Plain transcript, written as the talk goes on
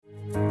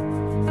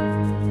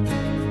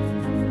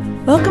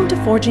Welcome to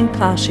Forging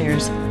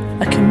Plowshares,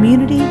 a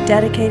community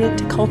dedicated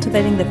to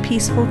cultivating the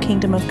peaceful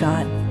kingdom of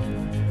God.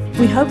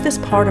 We hope this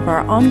part of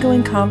our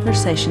ongoing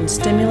conversation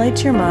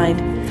stimulates your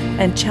mind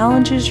and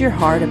challenges your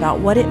heart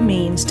about what it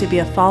means to be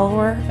a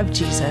follower of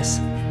Jesus.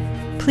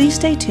 Please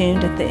stay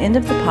tuned at the end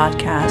of the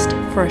podcast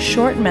for a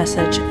short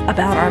message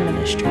about our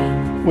ministry.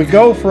 We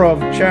go from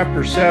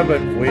chapter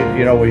 7, we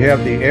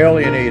have the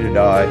alienated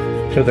eye,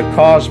 to the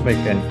cosmic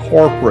and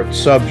corporate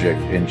subject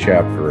in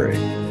chapter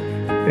 8.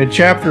 In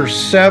chapter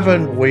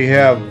 7, we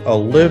have a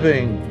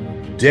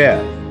living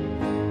death.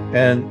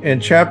 And in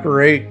chapter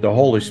 8, the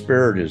Holy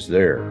Spirit is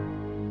there.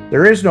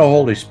 There is no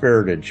Holy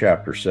Spirit in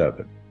chapter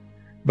 7,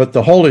 but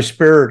the Holy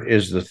Spirit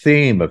is the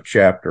theme of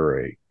chapter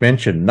 8,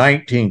 mentioned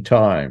 19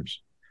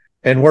 times.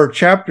 And where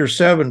chapter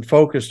 7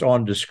 focused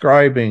on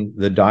describing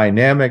the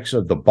dynamics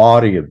of the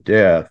body of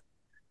death,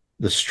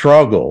 the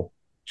struggle,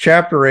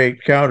 chapter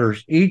 8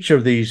 counters each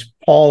of these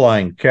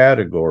Pauline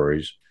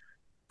categories,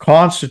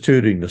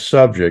 constituting the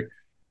subject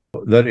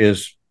that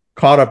is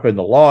caught up in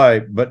the lie,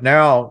 but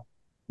now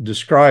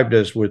described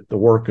as with the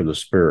work of the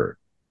Spirit.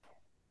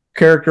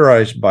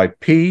 Characterized by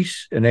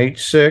peace in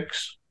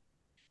 8:6,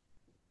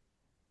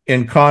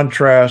 in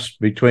contrast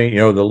between,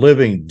 the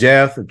living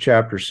death of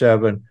chapter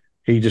 7,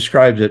 he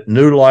describes it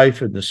new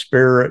life in the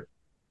Spirit.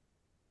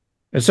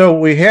 And so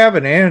we have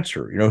an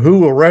answer,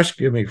 who will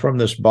rescue me from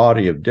this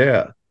body of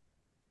death?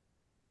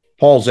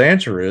 Paul's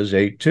answer is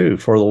 8:2,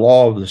 for the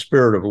law of the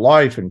Spirit of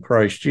life in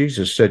Christ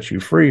Jesus sets you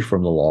free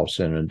from the law of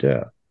sin and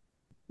death.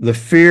 The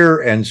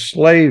fear and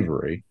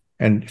slavery,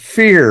 and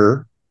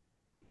fear,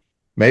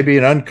 maybe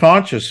an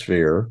unconscious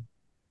fear,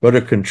 but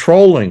a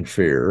controlling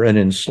fear, an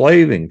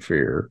enslaving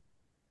fear,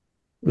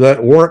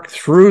 that work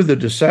through the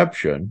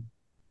deception,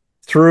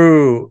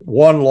 through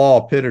one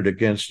law pitted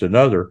against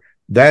another,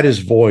 that is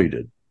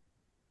voided.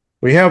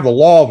 We have the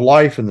law of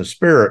life in the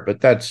Spirit,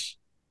 but that's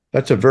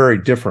a very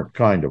different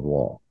kind of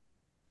law.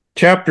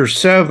 Chapter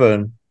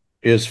 7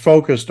 is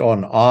focused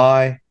on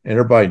I, and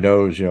everybody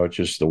knows, it's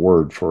just the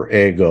word for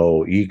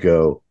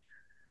ego,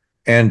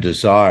 and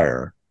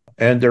desire.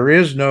 And there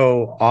is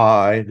no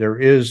I,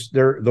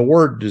 the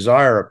word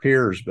desire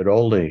appears, but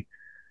only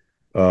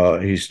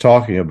he's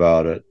talking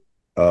about it,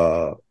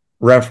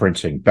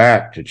 referencing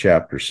back to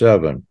chapter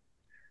 7.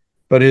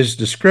 But his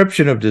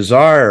description of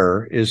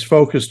desire is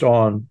focused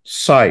on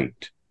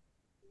sight.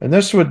 And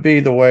this would be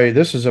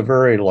this is a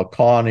very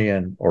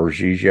Lacanian or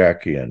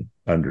Zizkian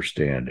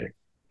understanding.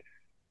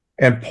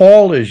 And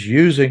Paul is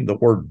using the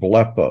word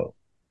blepo,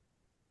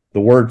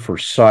 the word for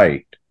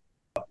sight,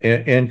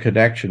 in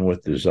connection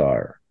with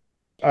desire.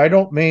 I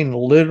don't mean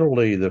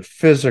literally the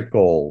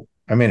physical.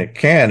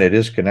 It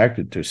is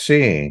connected to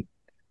seeing,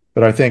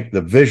 but I think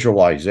the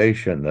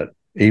visualization that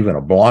even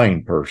a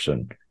blind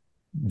person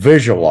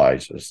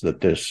visualizes that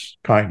this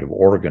kind of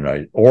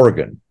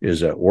organ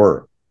is at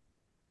work.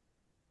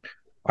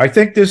 I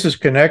think this is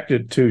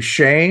connected to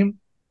shame.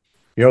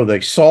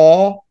 They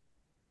saw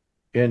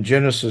in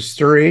Genesis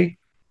 3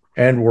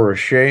 and were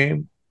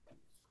ashamed.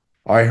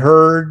 I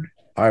heard,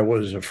 I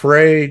was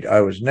afraid,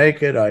 I was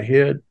naked, I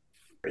hid.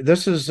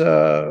 This is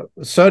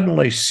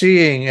suddenly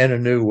seeing in a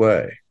new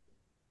way.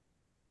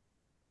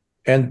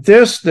 And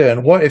this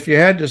then, what if you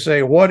had to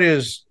say,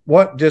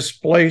 what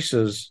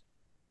displaces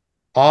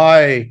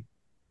I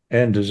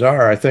and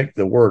desire? I think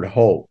the word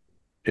hope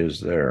is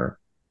there.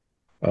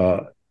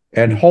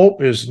 And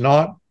hope is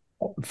not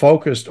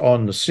focused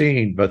on the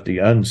seen, but the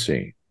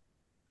unseen.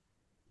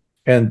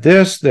 And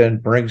this then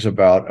brings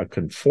about a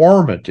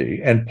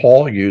conformity, and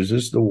Paul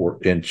uses the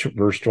word in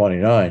verse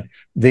 29,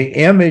 the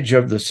image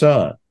of the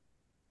Son.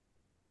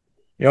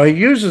 He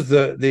uses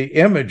the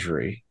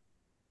imagery,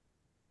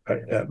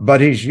 but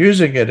he's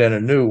using it in a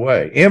new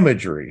way.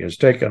 Imagery has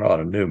taken on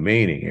a new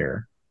meaning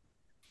here.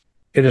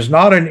 It is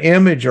not an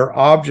image or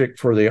object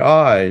for the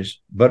eyes,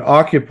 but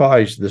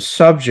occupies the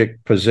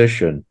subject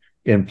position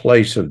in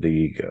place of the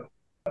ego,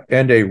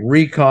 and a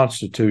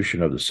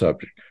reconstitution of the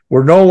subject.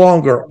 We're no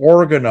longer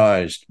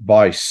organized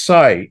by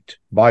sight,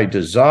 by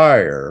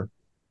desire,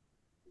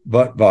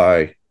 but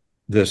by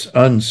this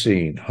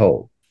unseen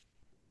hope.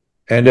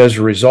 And as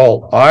a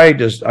result, I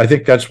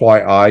think that's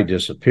why I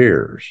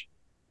disappears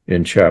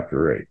in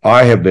chapter 8.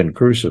 I have been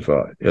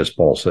crucified, as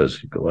Paul says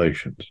in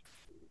Galatians.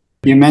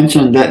 You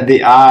mentioned that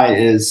the I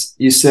is,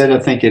 you said, I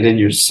think it in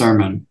your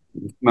sermon,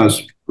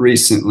 most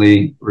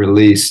recently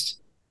released.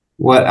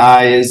 What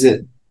I is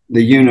it?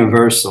 The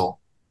universal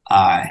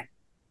I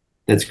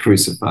that's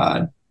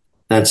crucified.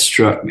 That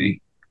struck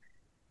me.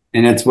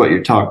 And that's what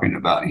you're talking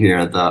about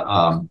here,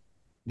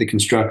 the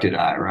constructed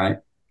I, right?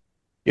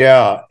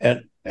 Yeah,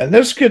 and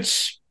this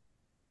gets,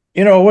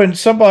 when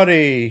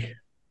somebody,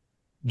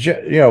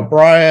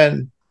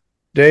 Brian,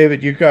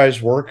 David, you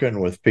guys working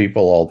with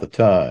people all the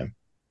time.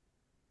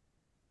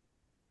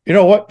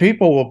 What?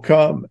 People will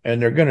come and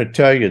they're going to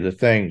tell you the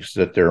things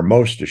that they're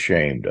most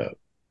ashamed of.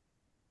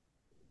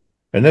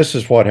 And this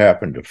is what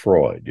happened to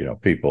Freud,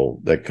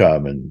 people that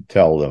come and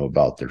tell them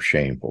about their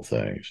shameful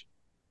things.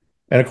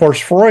 And of course,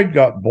 Freud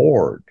got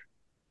bored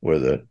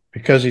with it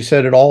because he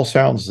said it all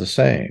sounds the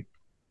same.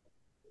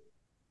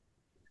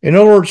 In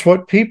other words,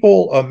 what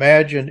people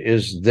imagine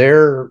is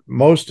their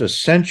most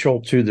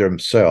essential to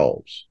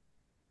themselves,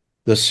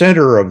 the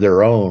center of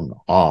their own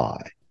I,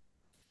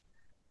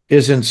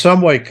 is in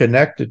some way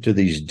connected to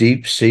these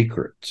deep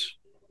secrets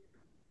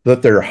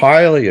that they're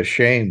highly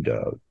ashamed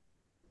of,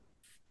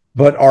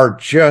 but are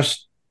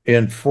just,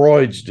 in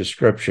Freud's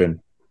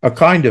description, a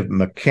kind of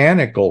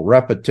mechanical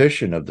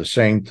repetition of the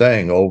same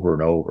thing over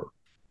and over.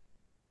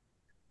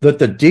 That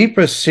the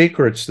deepest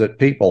secrets that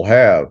people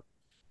have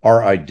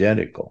are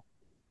identical.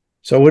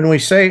 So when we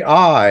say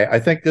I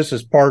think this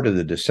is part of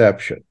the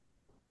deception,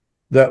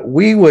 that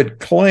we would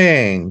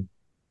cling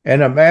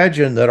and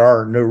imagine that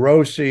our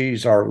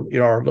neuroses, our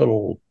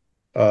little,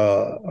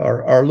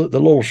 the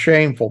little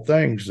shameful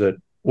things, that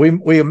we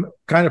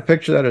kind of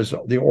picture that as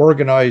the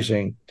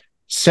organizing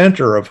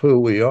center of who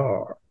we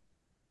are.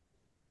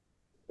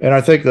 And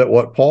I think that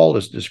what Paul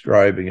is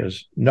describing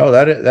is, no,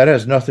 that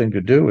has nothing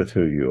to do with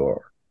who you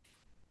are.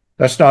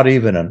 That's not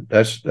even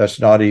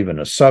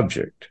a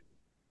subject.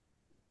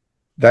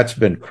 That's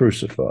been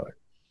crucified.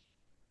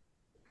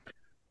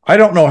 I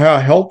don't know how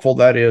helpful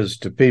that is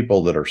to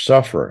people that are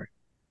suffering,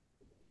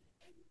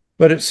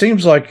 but it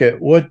seems like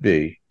it would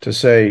be to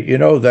say,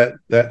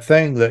 that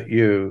thing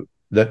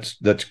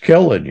that's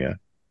killing you,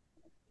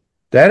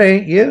 that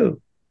ain't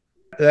you.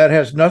 That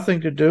has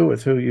nothing to do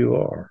with who you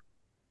are.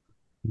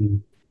 Mm-hmm.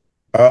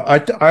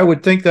 I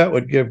would think that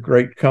would give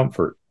great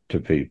comfort to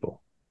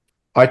people.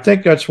 I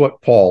think that's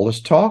what Paul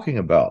is talking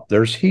about.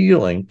 There's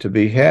healing to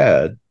be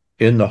had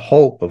in the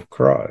hope of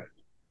Christ.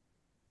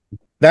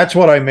 That's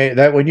what I meant.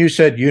 That when you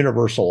said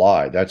universal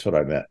I, that's what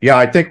I meant. Yeah,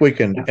 I think we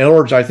can, in other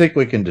words, I think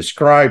we can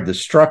describe the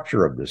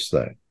structure of this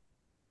thing,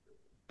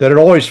 that it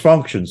always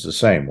functions the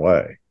same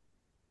way.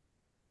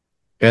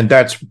 And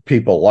that's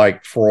people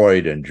like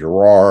Freud and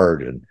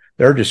Girard, and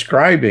they're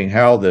describing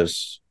how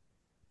this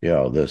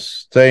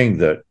thing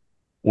that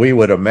we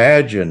would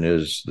imagine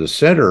is the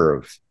center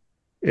of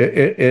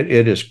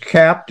it is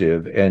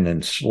captive and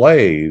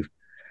enslaved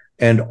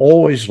and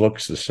always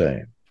looks the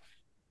same.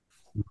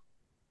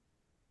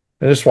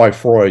 And that's why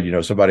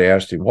Freud, somebody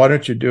asked him, why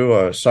don't you do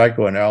a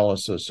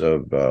psychoanalysis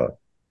of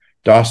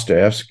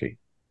Dostoevsky?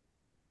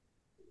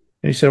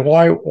 And he said,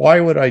 why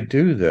would I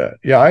do that?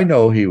 Yeah, I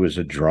know he was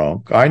a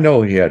drunk. I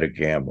know he had a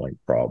gambling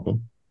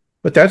problem,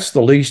 but that's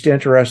the least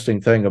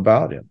interesting thing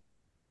about him.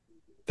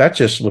 That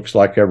just looks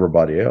like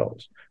everybody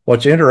else.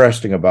 What's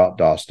interesting about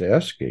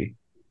Dostoevsky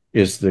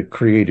is the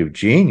creative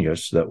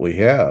genius that we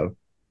have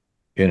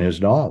in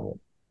his novel.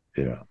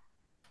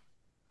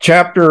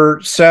 Chapter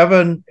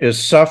 7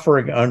 is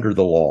suffering under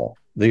the law,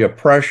 the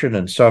oppression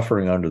and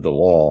suffering under the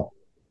law,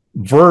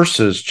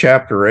 versus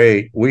chapter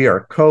 8, we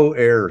are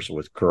co-heirs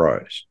with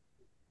Christ.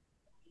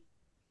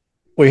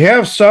 We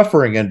have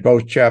suffering in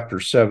both chapter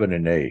 7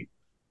 and 8,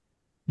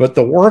 but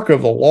the work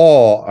of the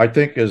law, I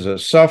think, is a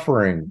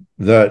suffering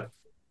that,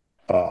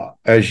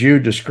 as you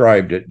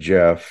described it,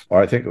 Jeff,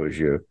 or I think it was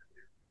you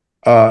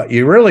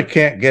really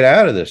can't get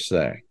out of this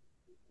thing.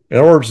 In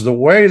other words, the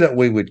way that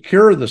we would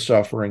cure the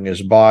suffering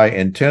is by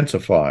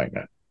intensifying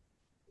it.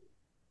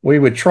 We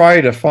would try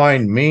to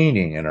find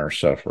meaning in our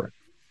suffering.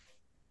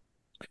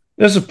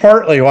 This is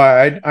partly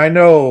why I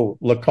know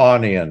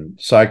Lacanian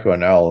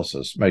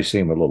psychoanalysis may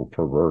seem a little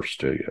perverse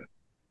to you.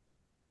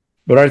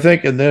 But I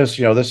think in this,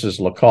 this is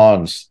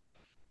Lacan's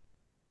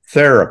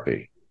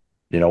therapy.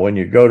 When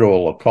you go to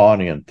a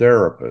Lacanian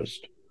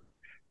therapist,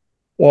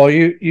 well,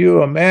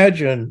 you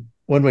imagine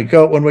when we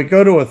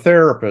go to a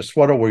therapist,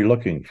 what are we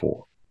looking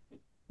for?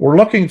 We're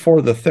looking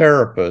for the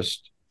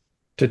therapist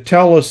to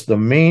tell us the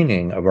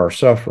meaning of our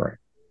suffering.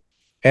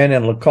 And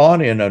in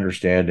Lacanian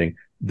understanding,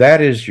 that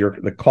is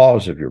the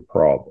cause of your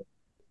problem.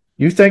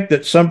 You think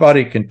that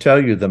somebody can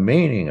tell you the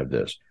meaning of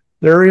this.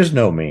 There is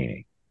no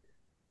meaning.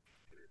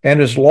 And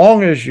as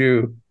long as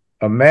you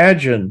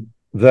imagine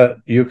that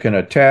you can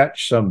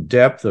attach some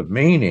depth of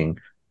meaning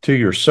to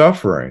your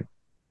suffering,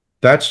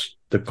 that's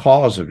the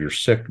cause of your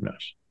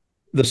sickness.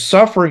 The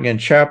suffering in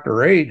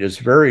chapter 8 is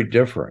very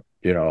different.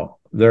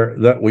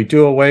 That we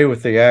do away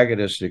with the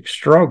agonistic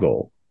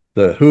struggle,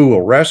 the who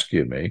will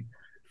rescue me,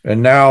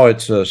 and now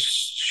it's a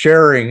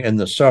sharing in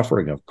the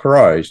suffering of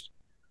Christ,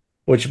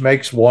 which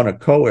makes one a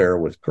co-heir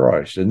with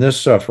Christ. And this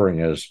suffering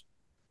is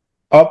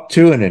up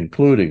to and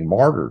including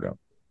martyrdom.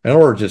 In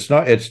other words,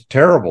 it's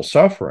terrible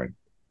suffering,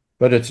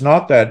 but it's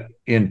not that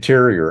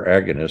interior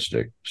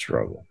agonistic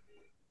struggle.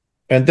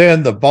 And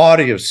then the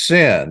body of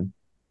sin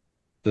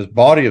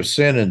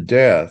and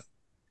death,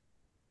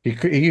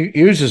 he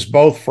uses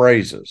both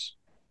phrases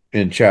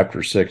in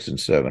chapter 6 and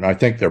 7. I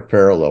think they're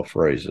parallel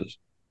phrases.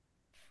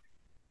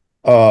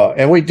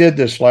 And we did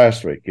this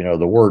last week.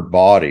 The word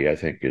body, I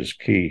think, is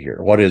key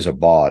here. What is a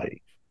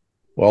body?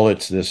 Well,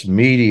 it's this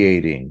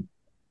mediating,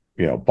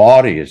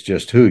 body is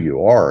just who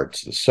you are.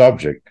 It's the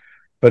subject,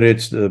 but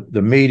it's the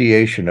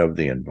mediation of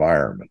the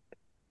environment.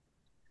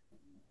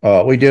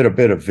 We did a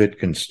bit of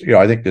Wittgenstein.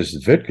 I think this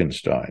is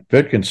Wittgenstein.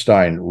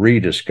 Wittgenstein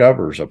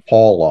rediscovers a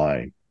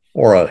Pauline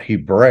or a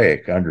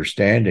Hebraic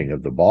understanding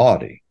of the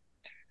body,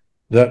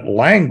 that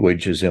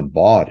language is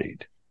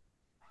embodied.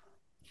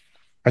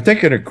 I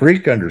think in a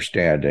Greek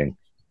understanding,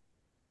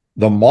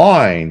 the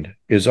mind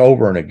is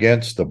over and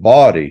against the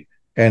body,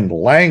 and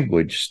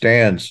language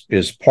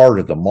is part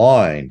of the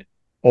mind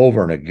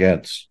over and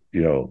against,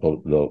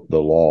 the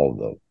law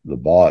of the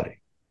body.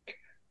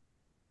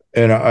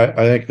 And I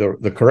think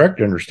the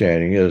correct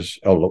understanding is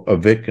a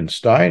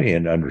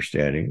Wittgensteinian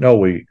understanding.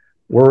 No,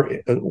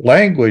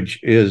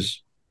 language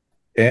is,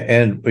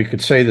 and we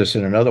could say this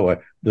in another way,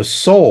 the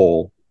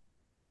soul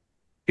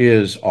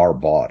is our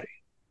body.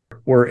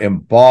 We're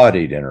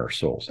embodied in our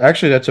souls.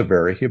 Actually, that's a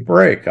very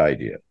Hebraic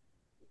idea.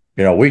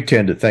 We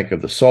tend to think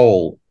of the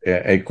soul,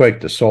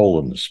 equate the soul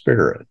and the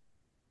spirit.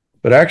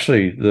 But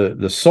actually, the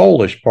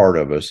soulish part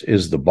of us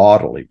is the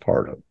bodily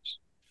part of us.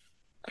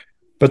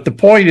 But the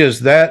point is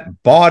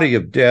that body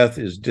of death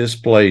is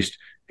displaced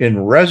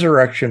in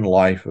resurrection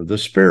life of the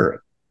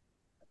spirit,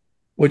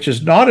 which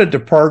is not a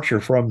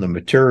departure from the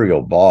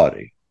material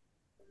body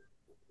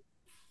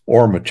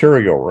or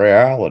material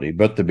reality,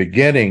 but the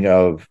beginning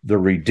of the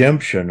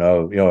redemption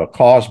of, a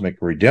cosmic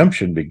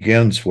redemption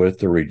begins with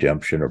the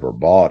redemption of our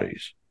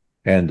bodies,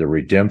 and the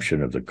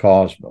redemption of the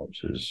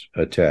cosmos is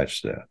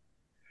attached to that.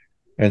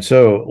 And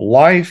so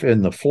life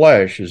in the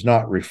flesh is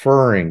not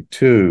referring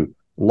to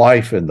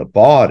life in the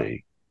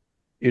body.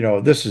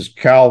 This is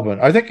Calvin.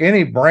 I think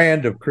any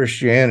brand of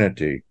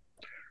Christianity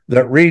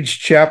that reads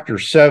chapter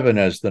 7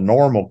 as the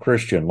normal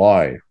Christian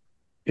life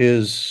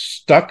is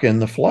stuck in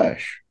the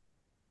flesh,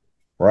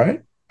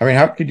 right? I mean,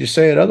 how could you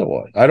say it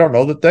otherwise? I don't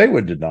know that they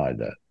would deny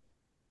that.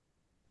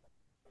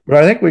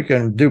 But I think we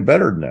can do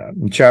better than that.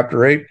 In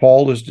chapter 8,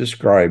 Paul is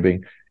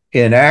describing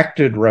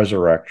enacted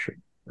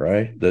resurrection,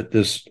 right? That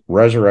this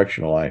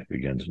resurrection life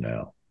begins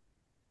now.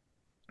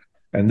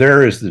 And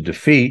there is the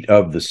defeat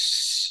of the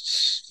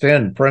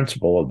sin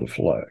principle of the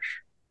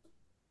flesh.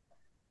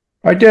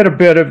 I did a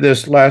bit of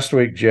this last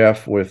week,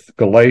 Jeff, with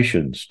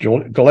Galatians.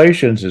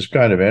 Galatians is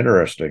kind of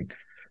interesting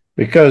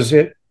because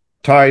it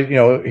ties,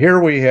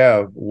 here we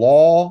have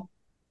law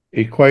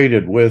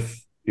equated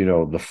with,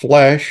 the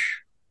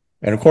flesh.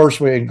 And of course,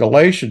 in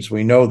Galatians,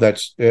 we know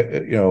that's,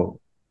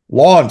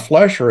 law and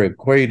flesh are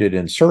equated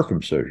in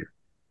circumcision.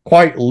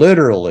 Quite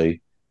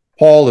literally,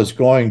 Paul is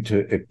going to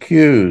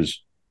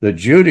accuse the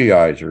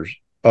Judaizers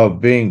of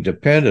being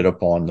dependent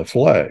upon the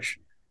flesh.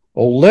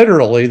 Well,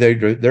 literally,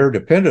 they're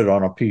dependent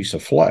on a piece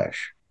of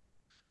flesh.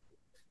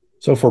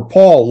 So for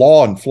Paul,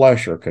 law and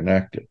flesh are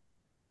connected,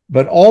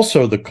 but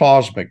also the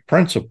cosmic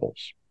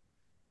principles,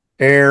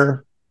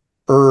 air,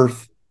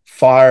 earth,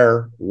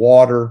 fire,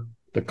 water,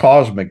 the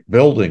cosmic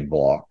building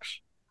blocks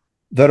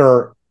that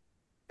are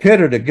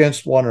pitted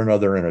against one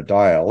another in a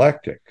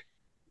dialectic.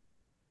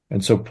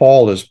 And so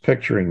Paul is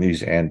picturing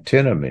these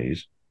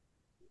antinomies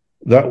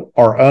that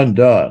are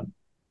undone.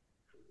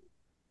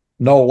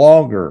 No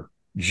longer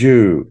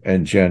Jew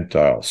and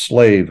Gentile,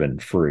 slave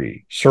and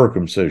free,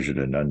 circumcision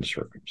and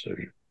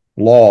uncircumcision,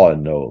 law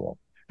and no law.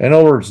 In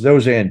other words,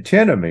 those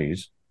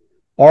antinomies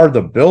are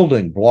the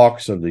building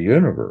blocks of the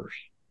universe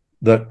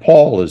that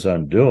Paul is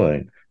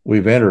undoing.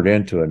 We've entered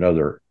into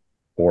another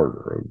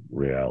order of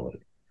reality.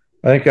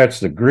 I think that's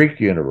the Greek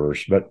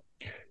universe, but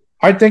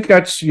I think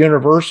that's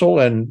universal.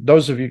 And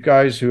those of you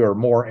guys who are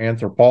more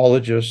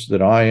anthropologists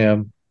than I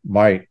am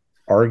might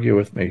argue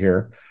with me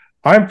here.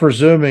 I'm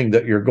presuming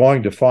that you're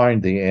going to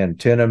find the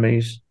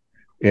antinomies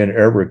in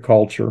every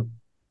culture.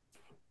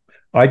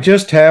 I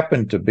just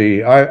happen to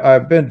be,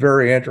 I've been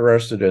very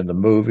interested in the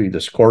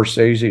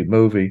Scorsese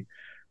movie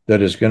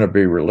that is going to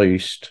be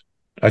released.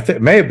 I think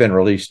it may have been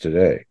released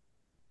today.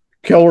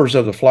 Killers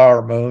of the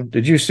Flower Moon.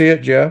 Did you see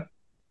it, Jeff?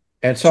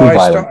 And so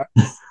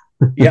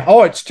yeah.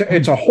 Oh, it's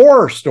a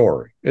horror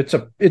story.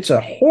 It's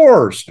a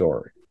horror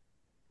story.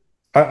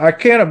 I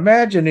can't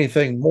imagine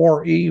anything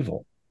more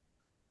evil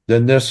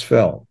than this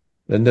film,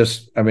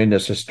 this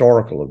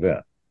historical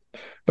event.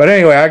 But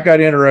anyway, I got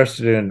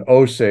interested in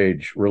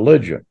Osage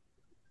religion.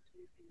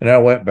 And I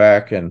went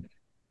back, and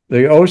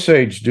the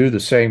Osage do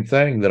the same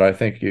thing that I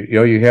think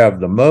you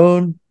have the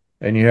moon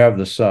and you have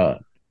the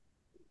sun.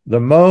 The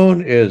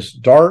moon is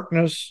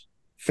darkness,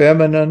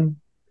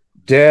 feminine,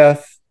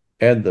 death,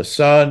 and the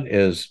sun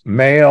is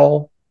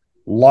male,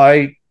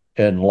 light,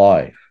 and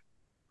life.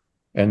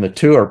 And the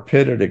two are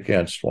pitted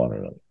against one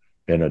another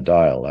in a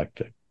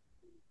dialectic.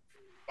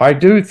 I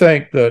do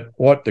think that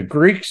what the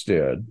Greeks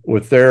did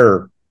with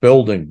their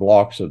building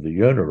blocks of the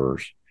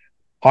universe,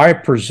 I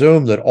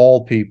presume that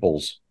all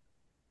peoples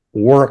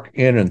work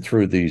in and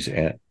through these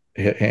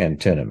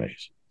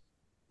antinomies.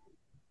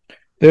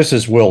 This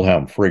is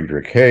Wilhelm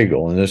Friedrich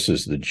Hegel, and this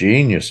is the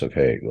genius of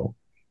Hegel,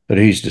 that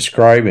he's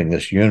describing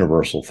this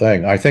universal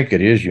thing. I think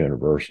it is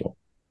universal.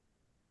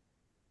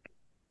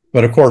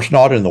 But of course,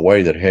 not in the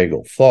way that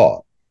Hegel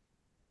thought.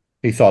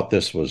 He thought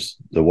this was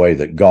the way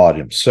that God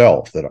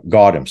himself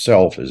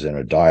is in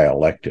a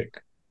dialectic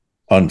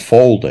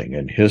unfolding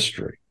in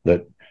history,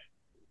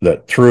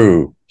 that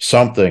through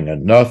something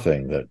and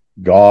nothing, that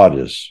God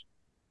is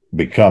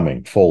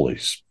becoming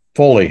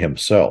fully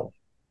himself.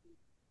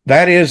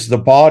 That is the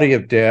body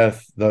of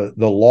death, the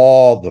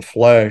law, the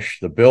flesh,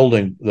 the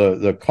building,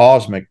 the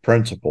cosmic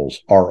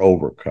principles are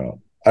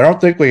overcome. I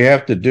don't think we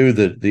have to do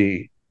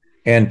the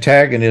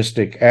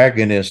antagonistic,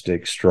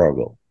 agonistic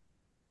struggle.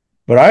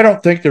 But I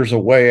don't think there's a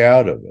way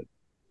out of it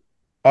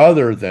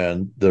other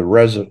than the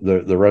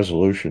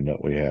resolution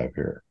that we have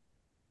here.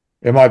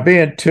 Am I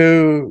being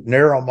too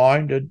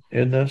narrow-minded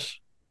in this?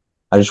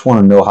 I just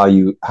want to know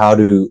how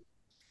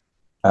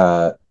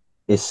to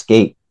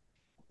escape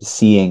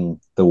seeing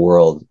the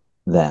world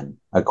then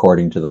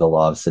according to the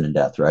law of sin and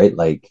death, right?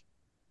 Like,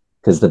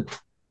 because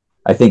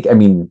I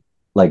mean,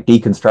 like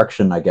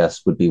deconstruction, I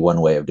guess, would be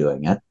one way of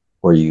doing it,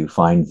 where you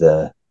find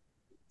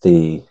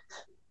you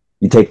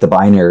take the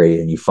binary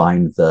and you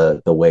find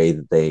the way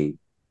that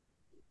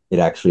it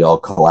actually all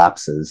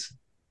collapses.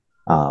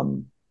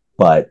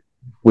 But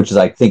which is,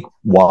 I think,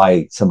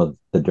 why some of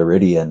the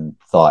Derridian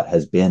thought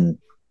has been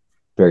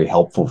very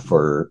helpful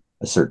for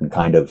a certain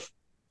kind of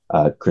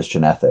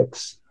Christian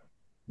ethics.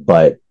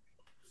 But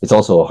it's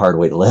also a hard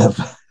way to live.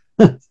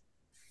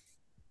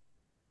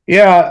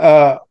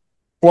 Yeah.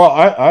 Well,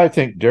 I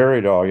think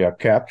Derrida,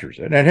 captures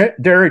it. And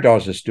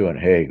Derrida's just doing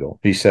Hegel.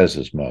 He says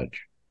as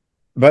much.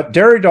 But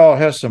Derrida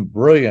has some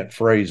brilliant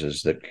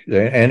phrases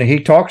and he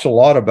talks a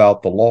lot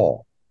about the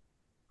law.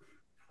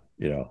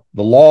 The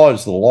law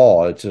is the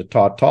law. It's a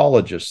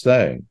tautologous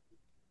thing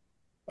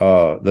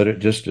that it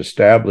just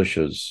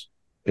establishes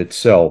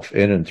itself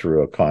in and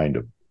through a kind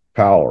of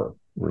power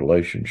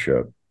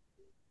relationship.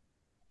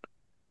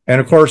 And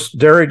of course,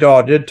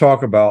 Derrida did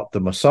talk about the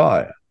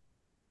Messiah.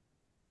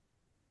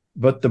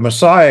 But the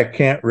Messiah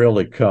can't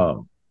really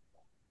come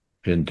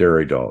in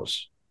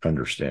Derrida's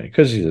understanding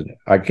because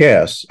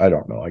I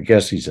don't know. I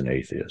guess he's an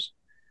atheist.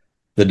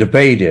 The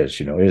debate is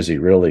he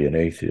really an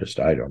atheist?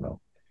 I don't know.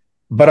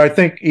 But I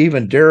think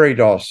even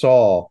Derrida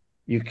saw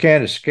you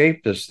can't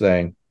escape this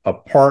thing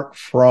apart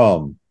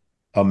from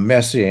a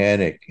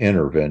messianic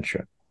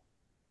intervention.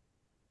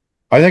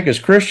 I think as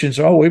Christians,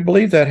 we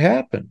believe that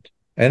happened,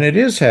 and it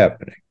is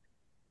happening,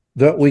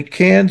 that we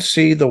can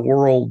see the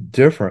world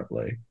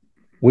differently.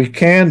 We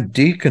can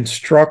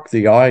deconstruct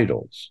the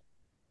idols,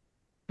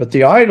 but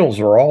the idols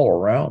are all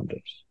around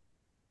us.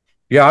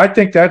 Yeah, I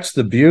think that's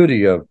the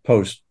beauty of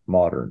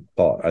postmodern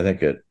thought. I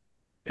think it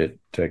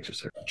takes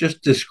us there.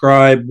 Just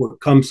describe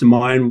what comes to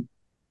mind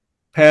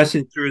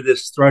passing through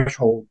this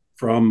threshold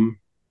from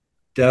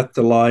death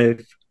to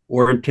life,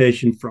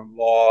 orientation from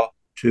law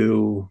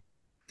to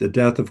the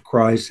death of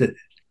Christ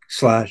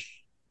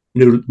 /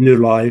 new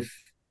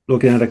life.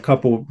 Looking at a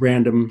couple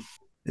random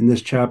in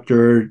this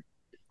chapter,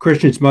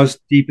 Christians must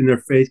deepen their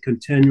faith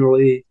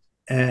continually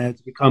and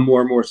become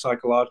more and more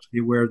psychologically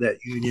aware of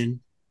that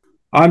union.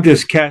 I'm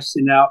just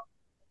casting out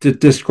to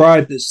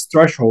describe this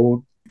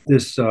threshold,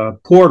 this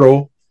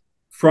portal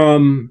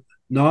from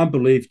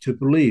non-belief to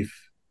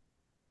belief.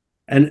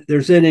 And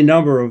there's any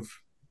number of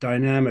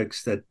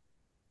dynamics that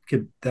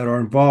are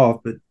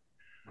involved, but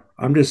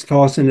I'm just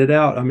tossing it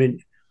out. I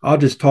mean, I'll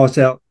just toss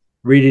out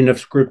reading of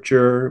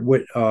scripture,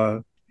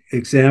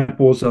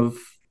 examples of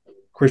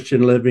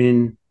Christian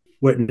living,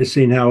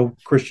 witnessing how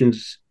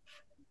Christians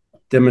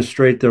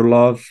demonstrate their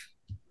love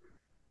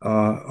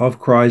of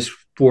Christ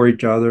for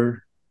each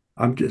other.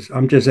 I'm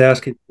just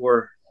asking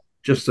for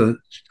just a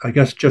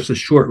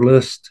short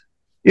list.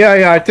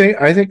 Yeah, I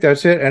think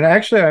that's it. And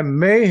actually, I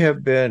may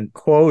have been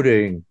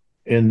quoting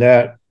in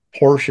that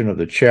portion of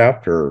the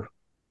chapter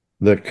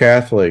the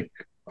Catholic.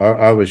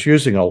 I was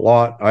using a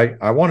lot.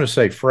 I want to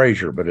say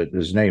Fraser, but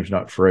his name's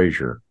not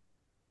Fraser,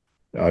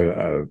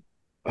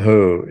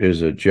 who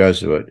is a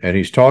Jesuit, and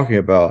he's talking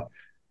about.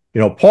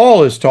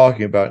 Paul is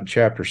talking about in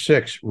chapter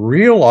 6.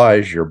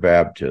 Realize your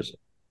baptism.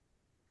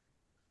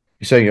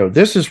 He's saying,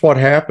 this is what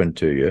happened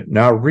to you.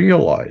 Now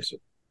realize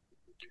it.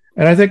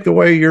 And I think the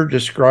way you're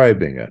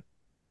describing it,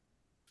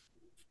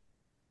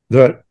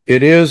 that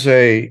it is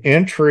a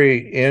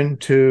entry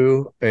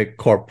into a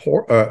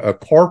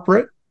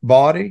corporate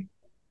body.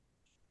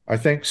 I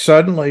think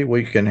suddenly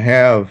we can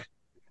have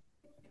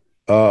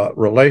a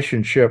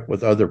relationship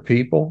with other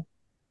people.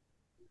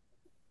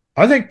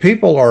 I think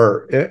people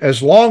are,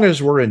 as long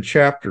as we're in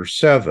chapter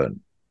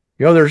 7,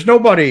 there's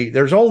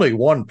only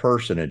one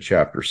person in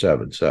chapter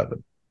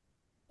 7:7.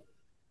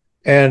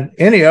 And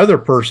any other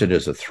person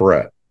is a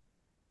threat,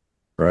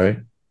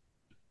 right?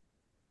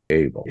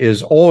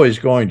 Is always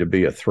going to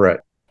be a threat.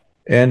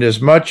 And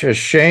as much as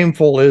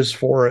shameful is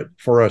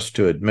for us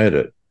to admit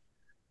it,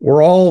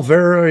 we're all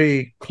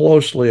very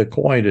closely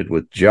acquainted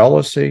with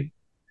jealousy,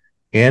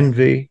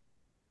 envy.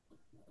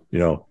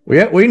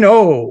 We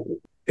know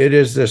it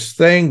is this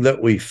thing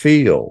that we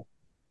feel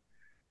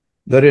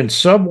that in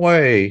some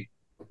way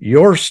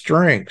your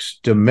strengths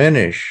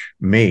diminish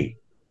me.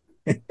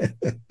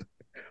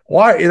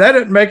 Why? That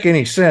doesn't make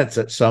any sense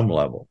at some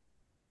level.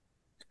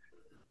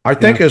 I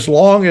think as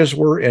long as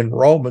we're in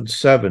Romans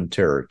 7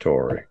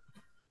 territory,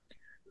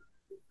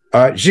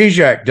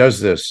 Zizek does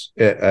this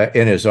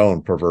in his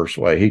own perverse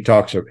way. He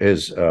talks of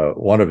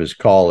one of his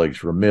colleagues,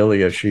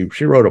 Ramilia.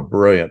 She wrote a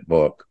brilliant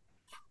book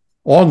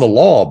on the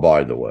law,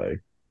 by the way.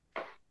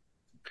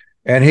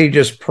 And he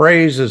just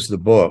praises the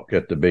book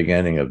at the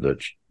beginning of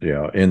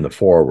in the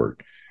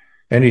foreword.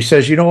 And he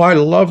says, I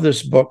love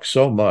this book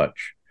so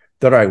much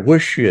that I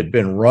wish she had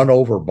been run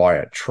over by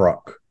a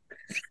truck.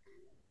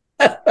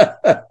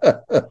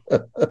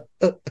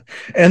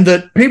 And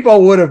that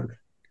people would have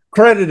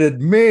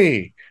credited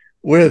me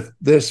with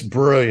this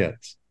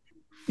brilliance.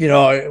 You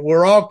know,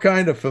 we're all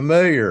kind of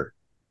familiar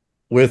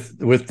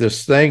with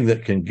this thing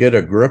that can get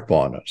a grip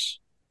on us.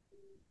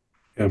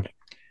 Yeah.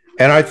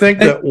 And I think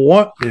that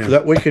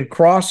that we can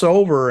cross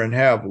over and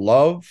have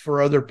love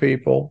for other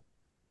people,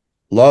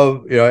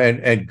 love, you know,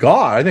 and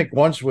God. I think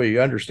once we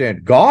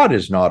understand God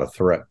is not a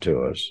threat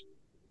to us,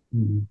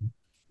 mm-hmm.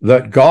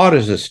 that God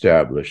has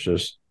established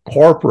us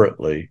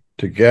corporately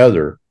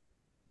together,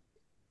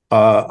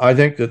 I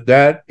think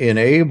that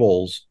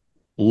enables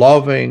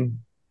loving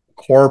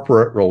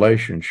corporate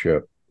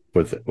relationship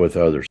with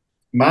others.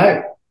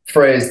 My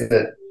phrase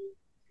that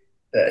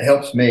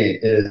helps me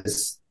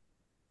is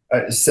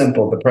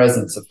simple: the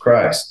presence of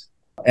Christ.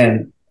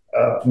 And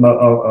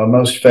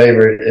most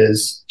favorite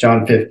is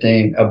John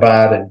 15,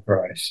 abide in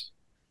Christ.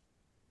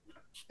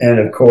 And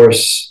of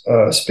course,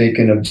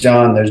 speaking of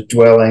John, there's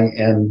dwelling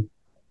in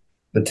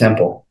the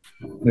temple.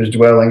 There's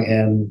dwelling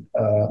in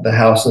the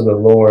house of the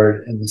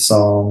Lord in the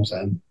Psalms.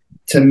 And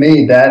to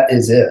me, that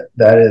is it.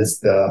 That's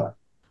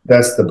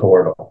the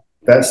portal.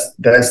 That's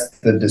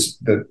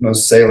the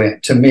most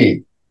salient to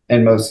me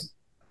and most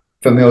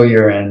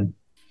familiar and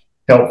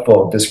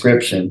helpful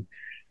description.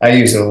 I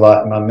use it a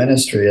lot in my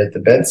ministry at the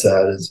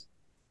bedside, is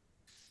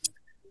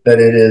that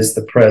it is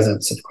the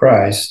presence of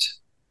Christ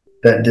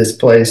that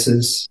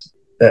displaces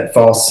that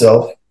false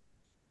self.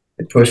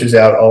 It pushes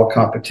out all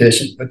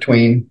competition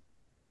between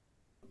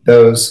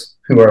those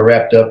who are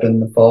wrapped up in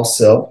the false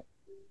self.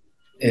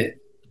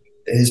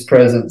 His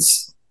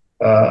presence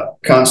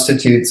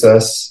constitutes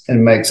us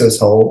and makes us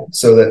whole,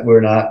 so that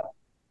we're not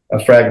a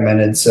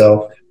fragmented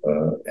self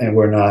and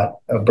we're not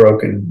a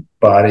broken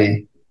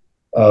body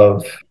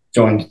of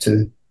joined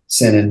to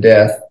sin and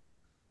death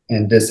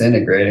and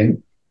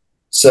disintegrating.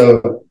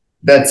 So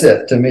that's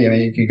it to me. I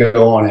mean, you could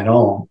go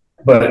on,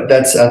 but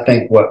that's, I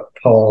think, what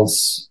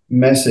Paul's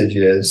message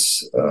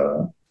is.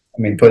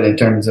 Put in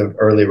terms of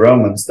early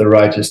Romans, the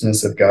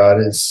righteousness of God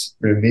is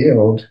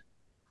revealed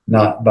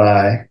not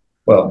by,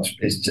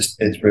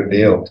 it's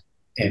revealed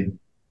in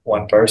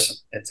one person.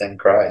 It's in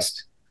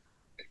Christ.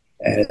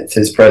 And it's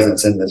his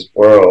presence in this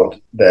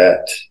world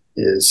that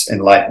is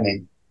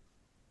enlightening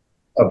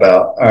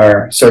about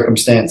our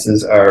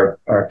circumstances,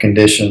 our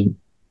condition,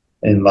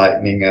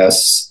 enlightening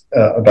us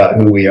about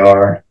who we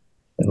are,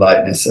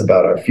 enlightening us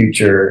about our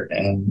future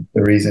and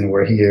the reason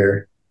we're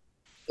here.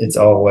 It's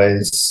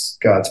always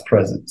God's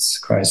presence,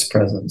 Christ's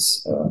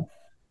presence,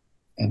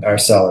 and our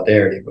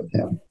solidarity with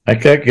him. I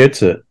think that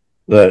gets it,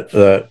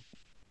 that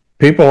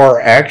people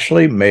are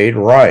actually made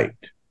right.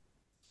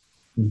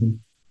 Mm-hmm.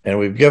 And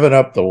we've given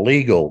up the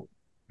legal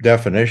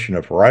definition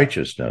of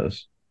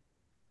righteousness.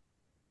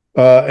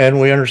 And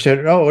we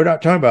understand, no, we're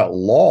not talking about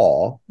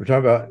law. We're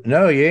talking about,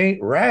 no, you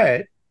ain't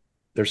right.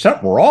 There's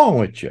something wrong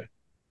with you.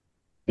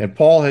 And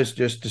Paul has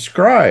just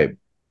described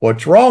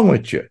what's wrong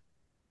with you.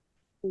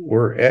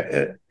 We're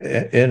in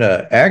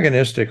an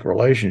agonistic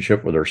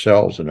relationship with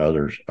ourselves and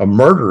others, a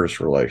murderous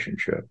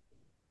relationship.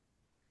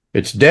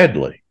 It's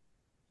deadly.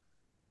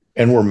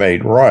 And we're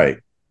made right.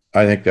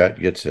 I think that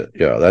gets it.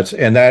 Yeah,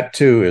 and that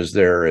too is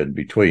there in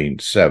between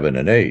 7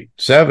 and 8.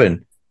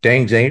 7,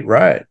 things ain't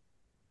right.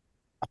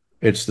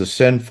 It's the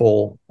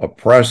sinful,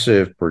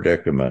 oppressive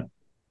predicament.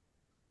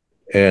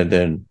 And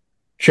then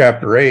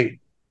chapter 8,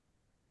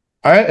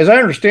 as I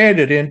understand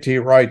it, N.T.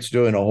 Wright's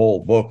doing a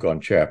whole book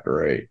on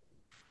chapter 8.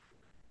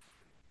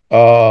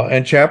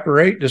 And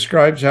chapter 8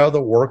 describes how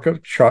the work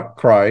of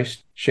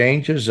Christ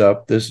changes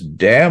up this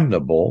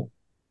damnable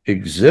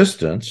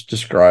existence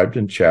described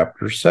in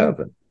chapter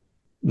 7.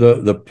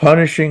 The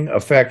punishing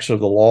effects of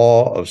the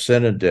law of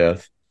sin and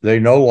death, they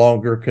no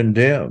longer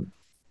condemn,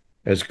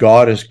 as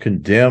God has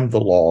condemned the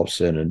law of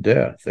sin and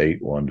death,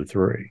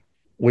 8:1-3.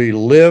 We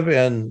live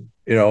in,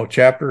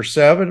 chapter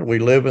 7, we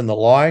live in the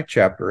lie.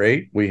 Chapter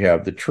 8, we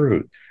have the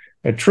truth.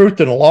 And truth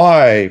and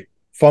lie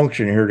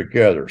function here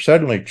together.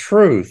 Suddenly,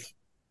 truth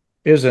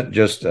isn't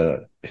just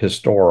a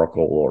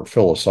historical or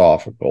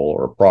philosophical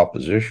or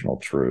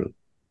propositional truth.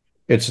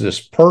 It's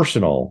this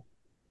personal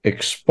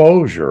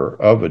exposure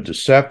of a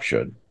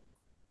deception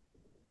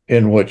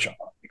in which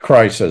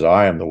Christ says,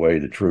 I am the way,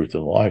 the truth,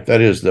 and the life.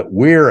 That is, that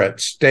we're at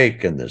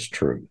stake in this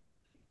truth.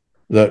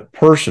 That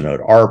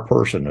personhood, our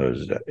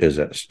personhood is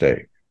at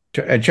stake.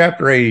 In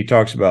chapter 8, he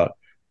talks about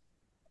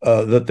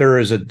that there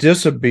is a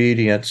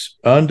disobedience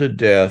unto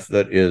death,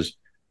 that is,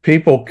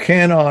 people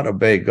cannot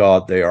obey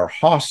God. They are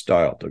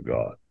hostile to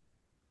God.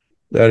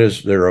 That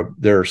is,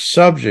 they're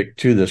subject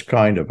to this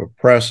kind of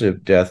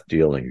oppressive,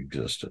 death-dealing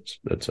existence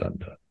that's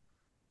undone.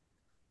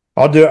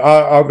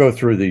 I'll go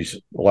through these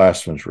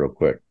last ones real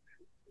quick.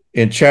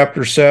 In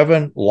chapter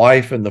 7,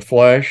 life in the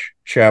flesh.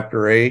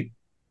 Chapter 8,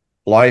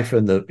 life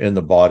in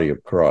the body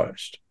of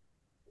Christ.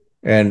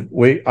 And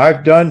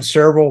I've done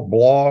several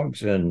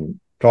blogs and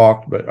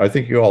talked, but I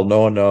think you all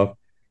know enough.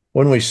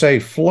 When we say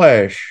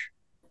flesh,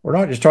 we're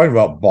not just talking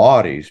about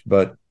bodies,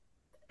 but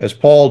as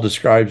Paul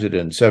describes it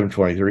in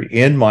 7:23,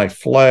 in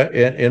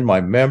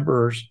my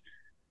members,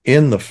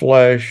 in the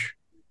flesh.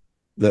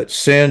 that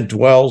sin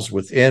dwells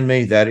within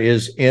me, that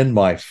is in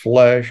my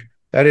flesh.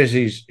 That is,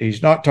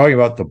 he's not talking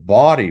about the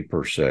body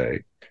per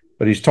se,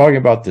 but he's talking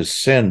about the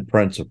sin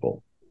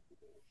principle.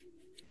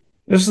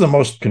 This is the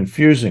most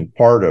confusing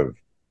part of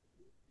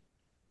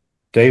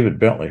David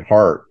Bentley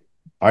Hart.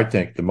 I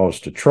think the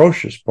most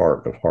atrocious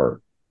part of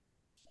Hart,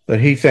 that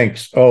he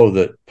thinks,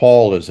 that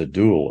Paul is a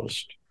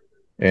dualist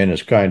and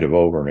is kind of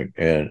over.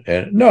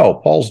 And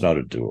no, Paul's not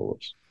a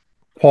dualist.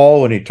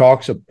 Paul, when he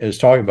is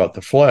talking about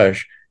the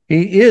flesh,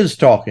 he is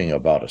talking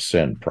about a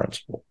sin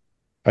principle.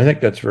 I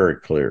think that's very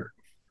clear.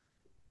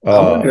 I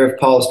wonder if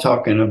Paul's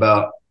talking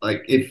about,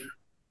 like, if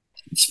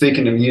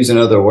speaking of using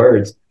other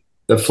words,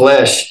 the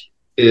flesh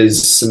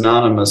is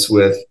synonymous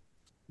with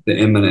the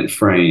immanent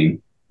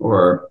frame,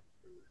 or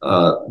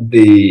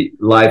the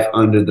life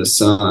under the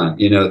sun,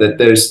 that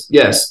there's,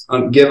 yes,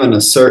 given a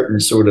certain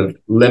sort of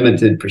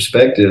limited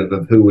perspective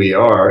of who we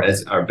are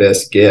as our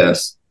best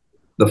guess,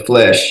 the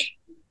flesh,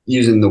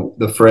 using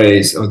the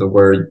phrase or the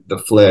word the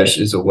flesh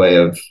is a way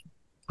of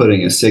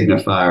putting a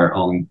signifier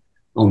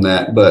on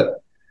that.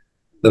 But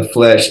the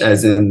flesh,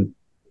 as in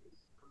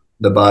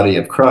the body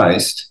of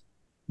Christ,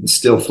 is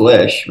still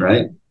flesh,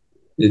 right?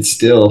 It's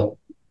still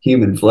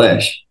human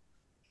flesh,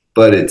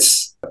 but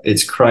it's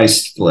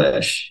Christ's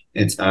flesh.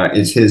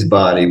 It's his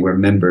body. We're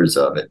members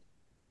of it.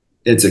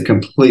 It's a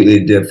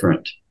completely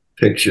different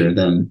picture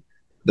than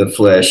the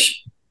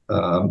flesh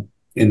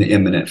in the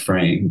immanent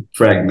frame,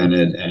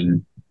 fragmented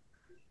and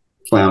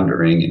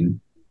floundering and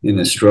in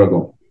a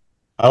struggle.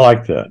 I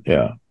like that.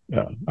 Yeah.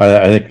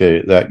 I think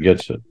that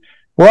gets it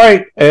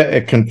right.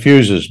 It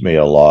confuses me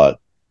a lot,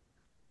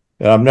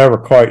 and I'm never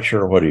quite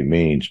sure what he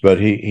means. But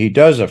he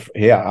does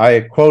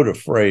I quote a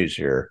phrase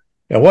here,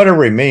 and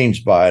whatever he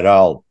means by it,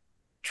 I'll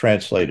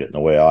translate it in the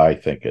way I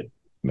think it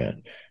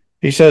meant.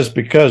 He says,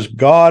 because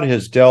God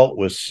has dealt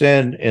with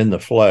sin in the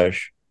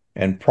flesh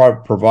and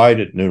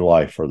provided new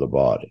life for the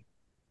body.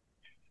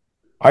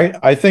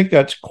 I think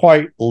that's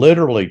quite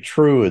literally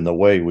true in the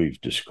way we've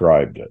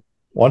described it.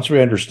 Once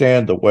we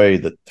understand the way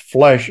that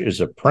flesh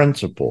is a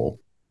principle,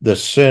 the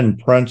sin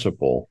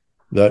principle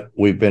that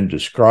we've been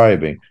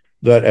describing,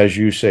 that, as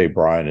you say,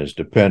 Brian, is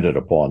dependent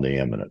upon the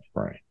immanent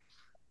frame.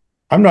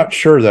 I'm not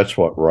sure that's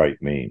what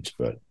right means,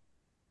 but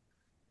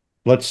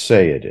let's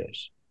say it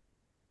is.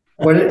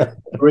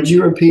 Would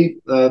you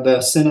repeat the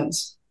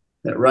sentence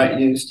that Wright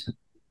used?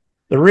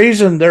 The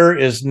reason there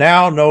is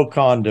now no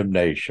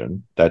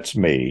condemnation, that's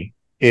me,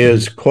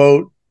 is,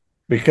 quote,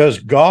 because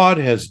God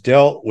has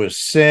dealt with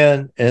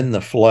sin in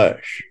the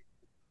flesh.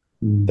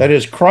 That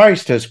is,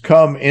 Christ has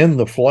come in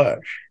the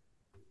flesh,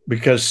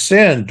 because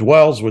sin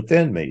dwells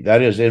within me,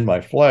 that is, in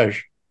my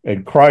flesh,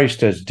 and Christ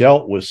has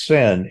dealt with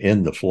sin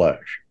in the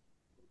flesh.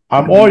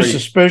 I'm always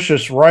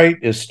suspicious Wright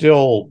is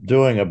still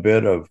doing a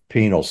bit of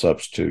penal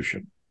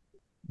substitution,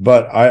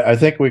 but I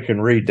think we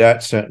can read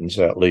that sentence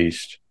at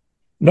least.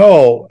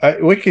 No,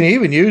 we can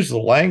even use the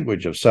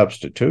language of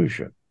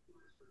substitution,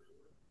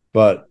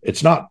 but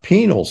it's not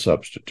penal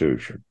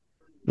substitution,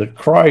 that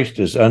Christ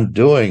is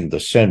undoing the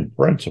sin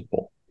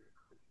principle.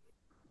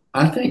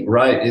 I think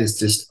Wright is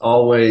just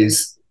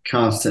always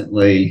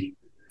constantly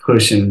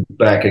pushing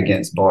back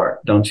against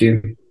Barth, don't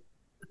you?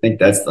 I think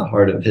that's the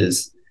heart of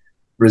his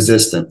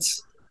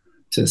resistance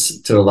to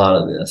a lot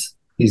of this.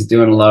 He's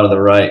doing a lot of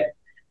the right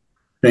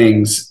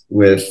things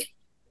with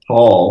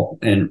Paul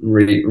and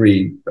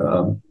reframing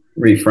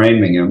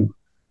him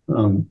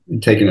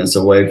and taking us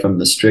away from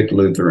the strict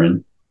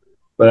Lutheran.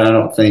 But I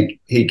don't think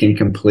he can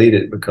complete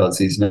it because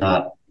he's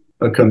not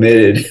a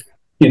committed,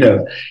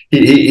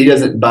 he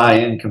doesn't buy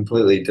in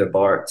completely to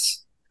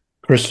Barth's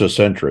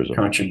Christocentrism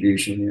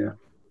contribution.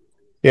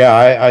 Yeah,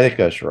 I think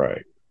that's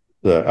right.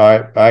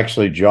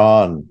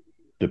 John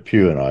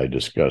Depew and I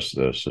discussed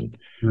this, and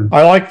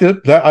I like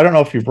that. I don't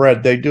know if you've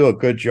read, they do a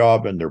good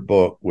job in their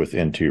book with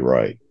N.T.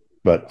 Wright,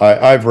 but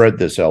I've read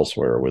this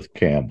elsewhere with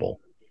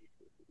Campbell.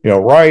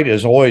 Wright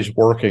is always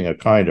working a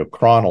kind of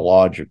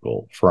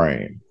chronological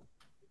frame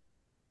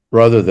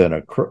rather than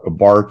a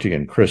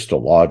Barthian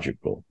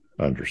Christological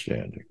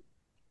understanding,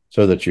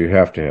 so that you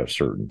have to have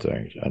certain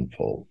things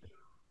unfold.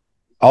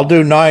 I'll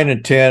do 9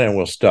 and 10 and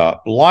we'll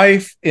stop.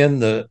 Life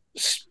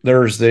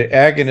there's the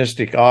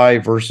agonistic I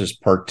versus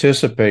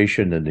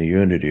participation in the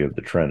unity of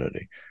the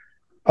Trinity.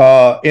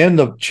 In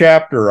the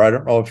chapter, I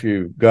don't know if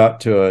you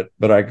got to it,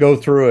 but I go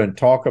through and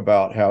talk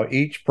about how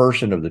each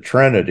person of the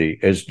Trinity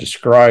is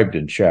described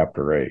in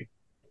chapter 8.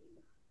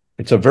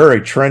 It's a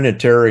very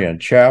Trinitarian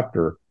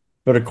chapter,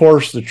 but of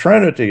course the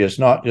Trinity is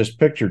not just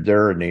pictured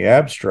there in the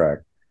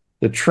abstract.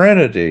 The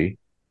Trinity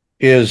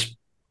is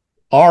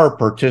our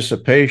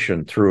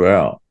participation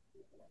throughout.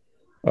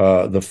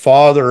 The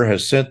Father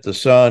has sent the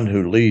Son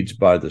who leads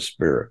by the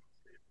Spirit.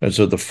 And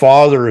so the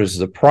Father is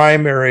the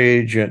primary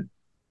agent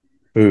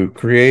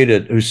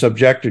who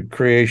subjected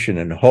creation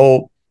in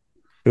hope,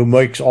 who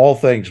makes all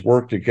things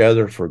work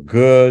together for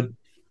good,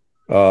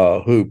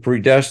 who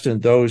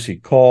predestined those he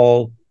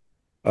called.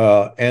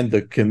 And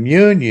the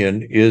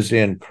communion is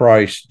in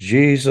Christ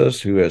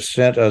Jesus, who has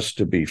sent us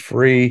to be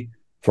free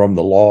from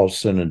the law of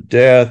sin and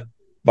death,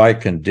 by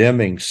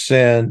condemning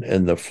sin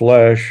in the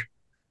flesh,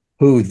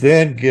 who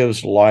then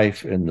gives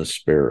life in the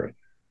spirit.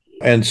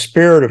 And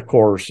spirit, of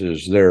course,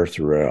 is there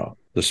throughout.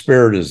 The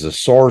spirit is the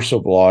source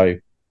of life.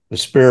 The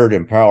spirit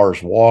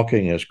empowers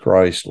walking as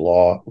Christ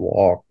walked.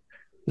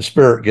 The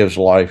spirit gives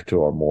life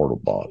to our mortal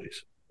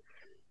bodies.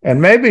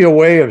 And maybe a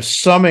way of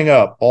summing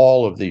up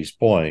all of these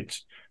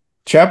points,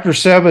 chapter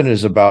 7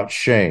 is about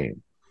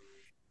shame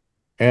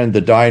and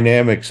the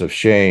dynamics of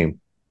shame.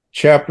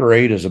 Chapter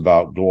 8 is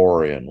about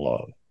glory and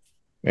love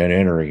and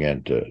entering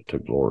into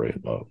glory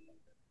and love.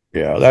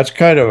 Yeah, that's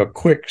kind of a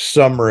quick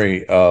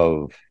summary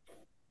of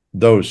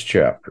those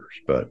chapters,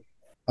 but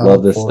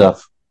love this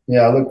stuff.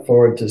 Yeah, I look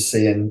forward to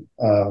seeing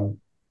how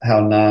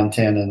 9,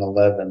 10, and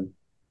 11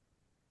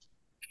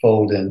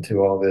 fold into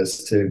all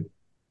this too.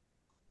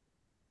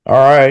 All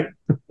right.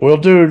 We'll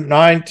do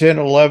 9, 10,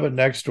 11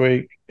 next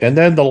week. And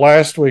then the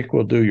last week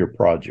we'll do your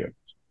project.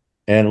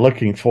 And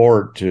looking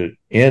forward to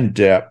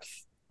in-depth.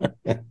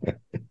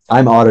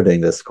 I'm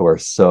auditing this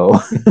course, so.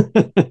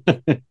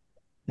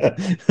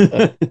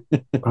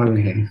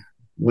 Okay.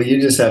 Well,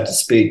 you just have to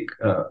speak,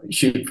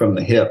 shoot from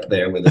the hip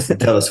there with us and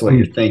tell us what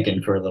you're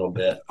thinking for a little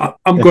bit.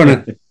 I'm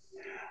going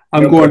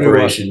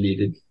preparation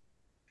needed.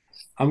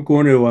 I'm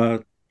going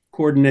to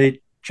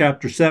coordinate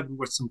chapter 7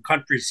 with some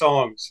country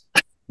songs.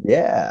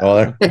 Yeah.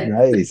 Oh,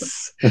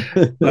 nice.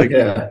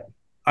 Yeah.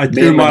 I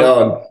threw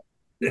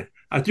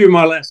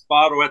my last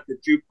bottle at the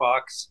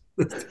jukebox.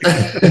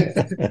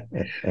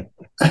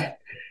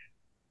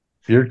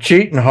 You're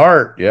cheating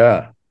hard.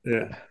 Yeah.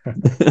 Yeah.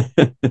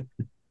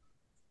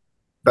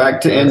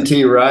 Back to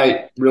N.T.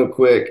 Wright real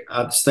quick.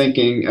 I was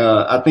thinking,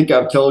 I think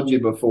I've told you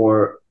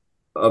before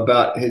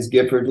about his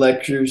Gifford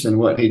lectures and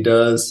what he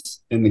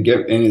does in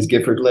his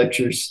Gifford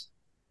lectures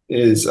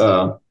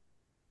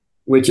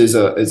which is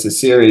a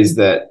series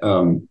that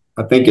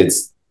I think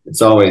it's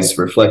always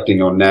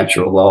reflecting on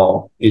natural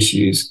law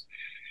issues.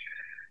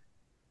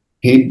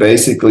 He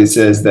basically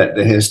says that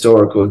the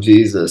historical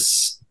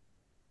Jesus,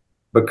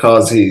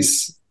 because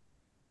he's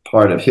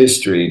part of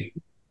history,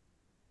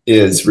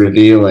 is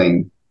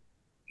revealing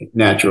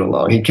natural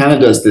law. He kind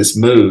of does this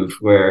move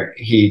where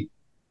he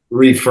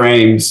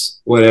reframes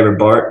whatever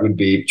Bart would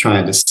be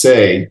trying to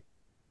say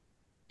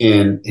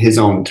in his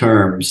own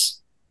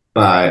terms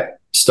by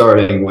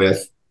starting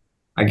with,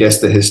 I guess,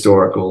 the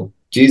historical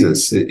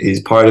Jesus.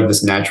 He's part of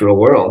this natural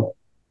world.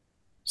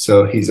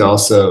 So he's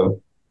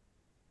also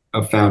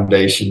a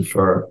foundation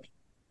for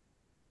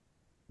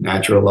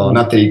natural law.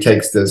 Not that he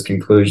takes those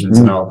conclusions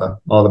in all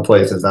the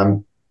places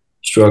I'm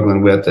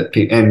struggling with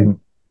and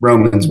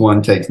Romans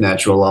 1 takes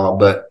natural law,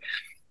 but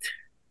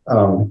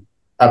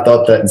I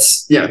thought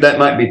that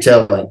might be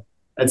telling.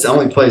 It's the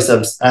only place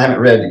I haven't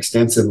read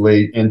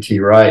extensively N.T.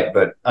 Wright,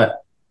 but I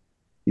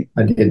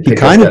did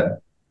pick up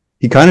that.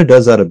 He kind of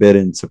does that a bit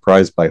in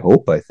Surprised by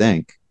Hope, I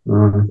think.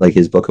 Like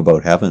his book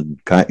about heaven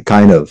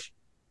kind of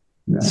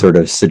sort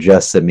of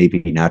suggests that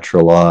maybe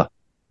natural law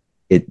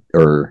could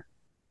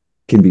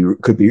be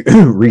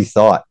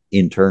rethought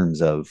in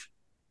terms of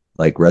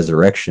like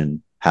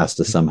resurrection has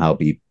to somehow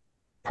be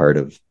part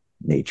of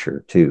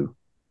nature too.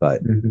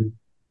 But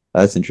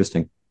that's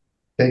interesting.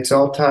 Takes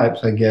all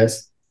types, I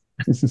guess.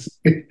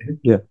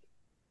 Yeah.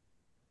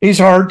 He's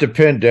hard to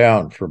pin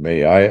down for me.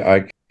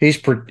 He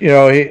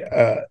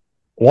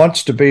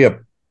wants to be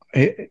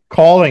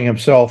calling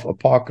himself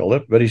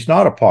apocalyptic, but he's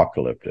not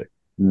apocalyptic.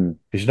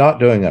 He's not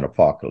doing an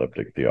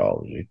apocalyptic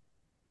theology.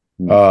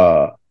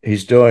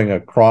 He's doing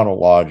a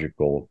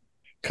chronological,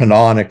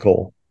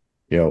 canonical,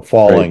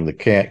 following the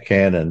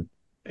canon.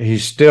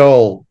 He's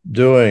still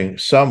doing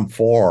some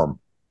form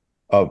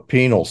of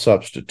penal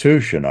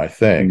substitution, I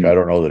think. I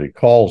don't know that he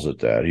calls it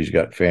that. He's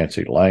got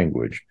fancy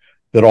language,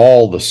 that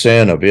all the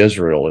sin of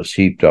Israel is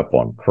heaped up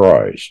on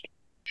Christ.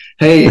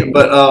 Hey,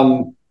 but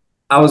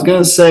I was going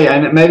to say,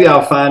 and maybe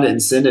I'll find it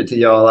and send it to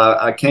y'all.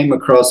 I came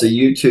across a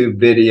YouTube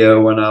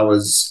video when I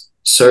was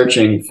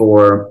searching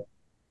for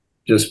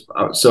just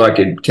so I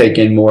could take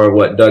in more of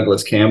what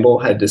Douglas Campbell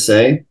had to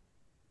say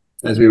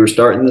as we were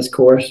starting this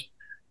course.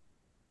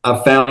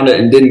 I found it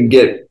and didn't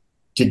get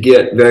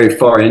very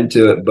far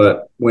into it,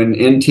 but when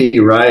N.T.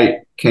 Wright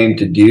came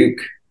to Duke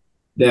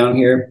down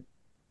here,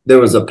 there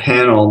was a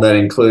panel that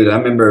included, I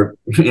remember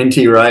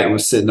N.T. Wright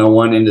was sitting on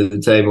one end of the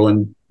table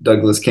and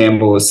Douglas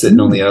Campbell was sitting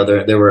on the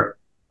other. There were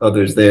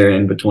others there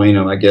in between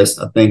them, I guess.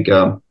 I think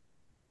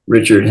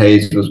Richard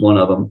Hayes was one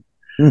of them.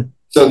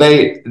 So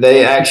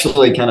they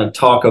actually kind of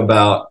talk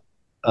about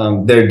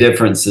their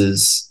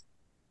differences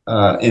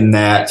in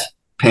that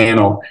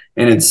panel,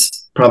 and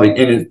it's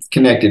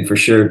connected for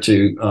sure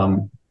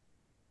to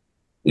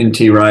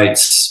N.T.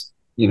 Wright's,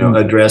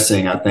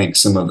 addressing, I think,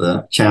 some of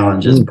the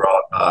challenges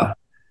brought by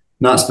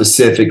not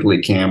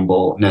specifically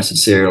Campbell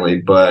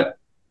necessarily, but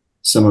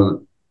some of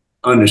the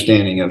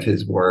understanding of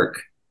his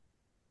work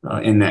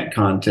in that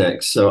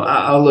context. So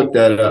I'll look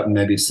that up and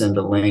maybe send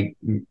a link.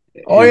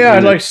 Oh yeah,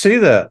 I'd like to see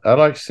that. I'd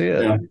like to see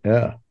it.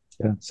 Yeah,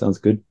 sounds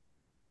good.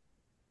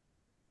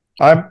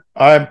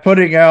 I'm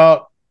putting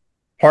out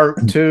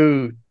part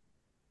 2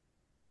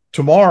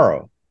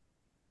 tomorrow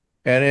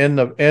And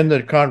in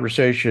the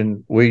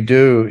conversation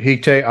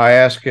I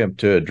ask him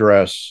to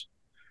address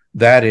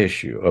that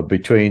issue of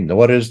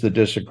what is the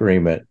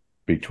disagreement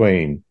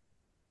between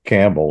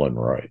Campbell and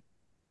Wright.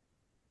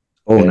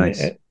 Oh,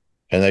 nice.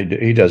 And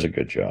he does a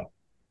good job.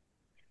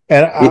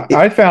 And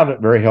I found it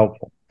very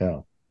helpful.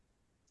 Yeah.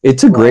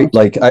 It's a great,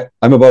 like,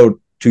 I'm about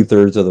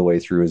 2/3 of the way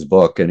through his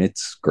book, and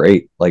it's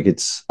great. Like,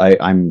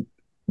 I'm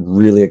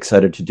really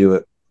excited to do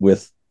it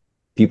with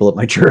people at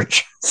my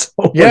church. So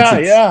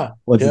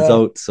once it's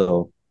out.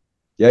 So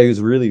yeah, he was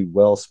a really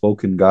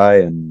well-spoken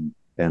guy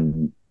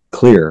and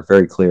clear,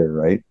 very clear,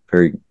 right?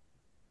 Very.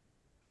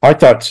 I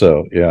thought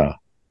so. Yeah.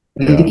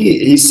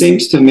 He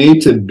seems to me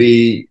to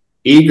be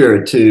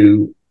eager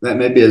to, that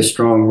may be a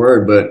strong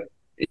word, but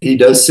he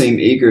does seem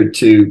eager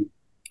to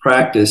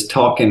practice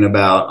talking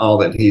about all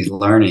that he's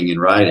learning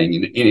and writing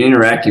and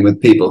interacting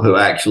with people who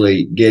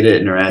actually get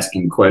it and are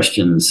asking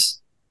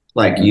questions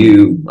like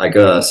you, like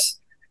us.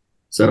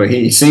 So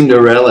he seemed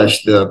to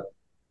relish the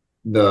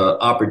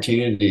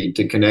opportunity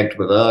to connect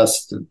with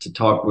us, to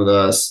talk with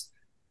us.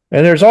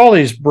 And there's all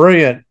these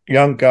brilliant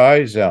young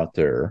guys out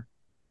there.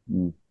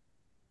 And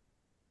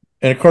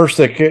of course,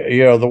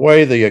 the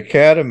way the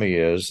academy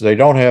is, they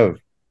don't have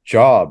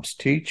jobs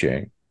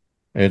teaching.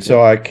 And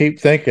so I keep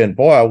thinking,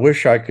 boy, I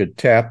wish I could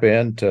tap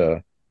in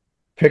to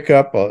pick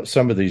up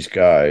some of these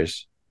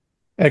guys.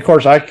 And of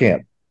course, I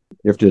can't.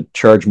 You have to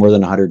charge more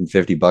than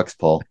 $150,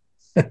 Paul.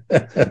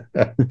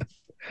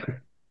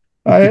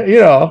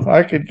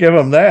 I could give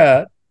them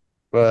that,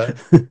 but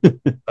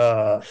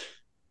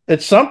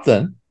it's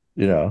something,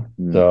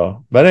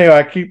 So, but anyway,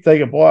 I keep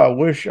thinking, boy, I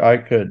wish I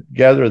could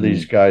gather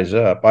these guys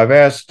up. I've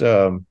asked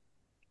Jordan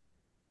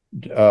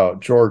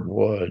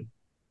Wood.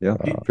 Yeah,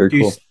 very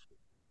cool.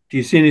 Do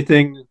you see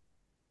anything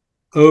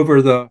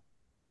over the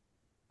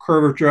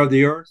curvature of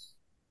the earth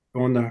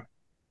on the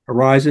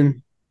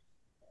horizon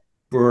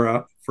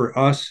for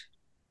us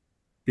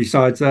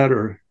besides that,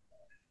 or?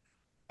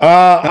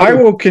 I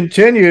will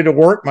continue to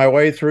work my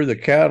way through the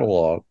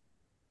catalog.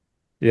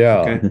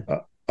 Yeah.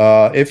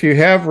 Okay. If you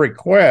have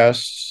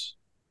requests,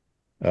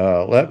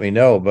 let me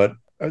know. But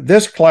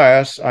this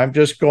class, I'm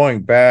just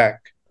going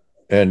back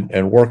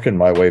and working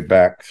my way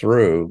back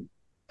through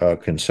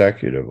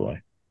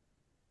consecutively.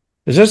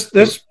 Is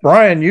this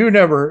Brian?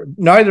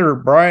 Neither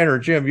Brian or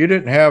Jim, you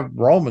didn't have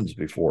Romans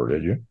before,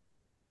 did you?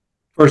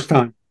 First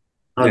time.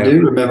 I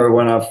do remember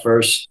when I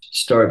first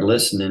started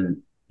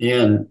listening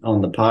in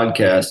on the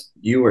podcast,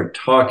 you were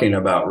talking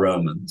about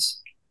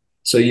Romans.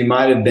 So you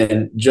might have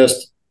been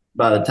just,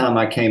 by the time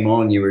I came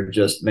on, you were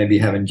just maybe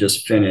having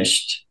just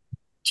finished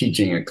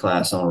teaching a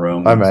class on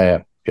Romans. I may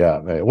have. Yeah.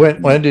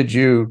 When did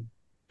you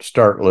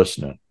start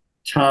listening?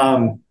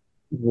 Time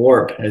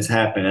warp has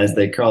happened, as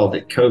they called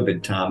it,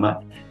 COVID time.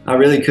 I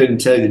really couldn't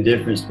tell you the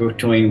difference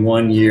between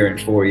 1 year and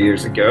 4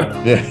 years ago.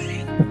 Yeah.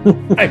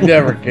 I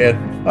never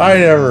can. I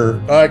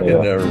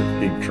can never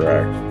keep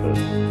track. But,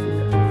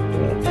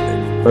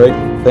 All right.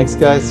 Thanks,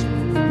 guys.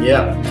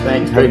 Yeah.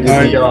 Thanks. Great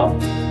to see y'all.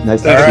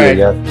 Nice to see you.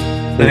 Yeah.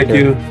 Thank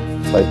you.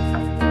 Bye.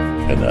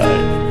 Good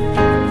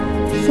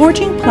night.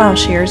 Forging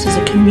Plowshares is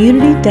a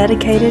community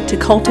dedicated to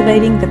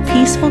cultivating the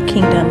peaceful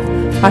kingdom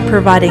by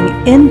providing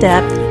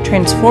in-depth,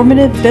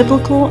 transformative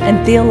biblical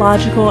and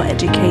theological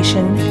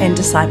education and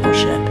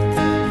discipleship.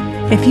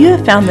 If you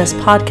have found this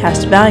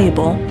podcast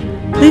valuable,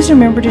 please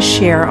remember to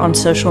share on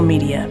social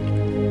media.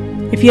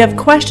 If you have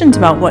questions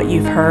about what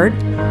you've heard,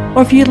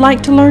 or if you'd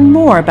like to learn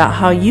more about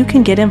how you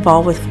can get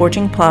involved with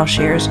Forging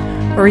Plowshares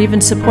or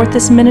even support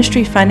this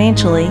ministry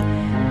financially,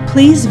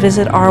 please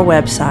visit our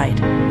website,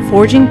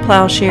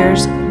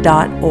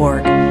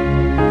 forgingplowshares.org.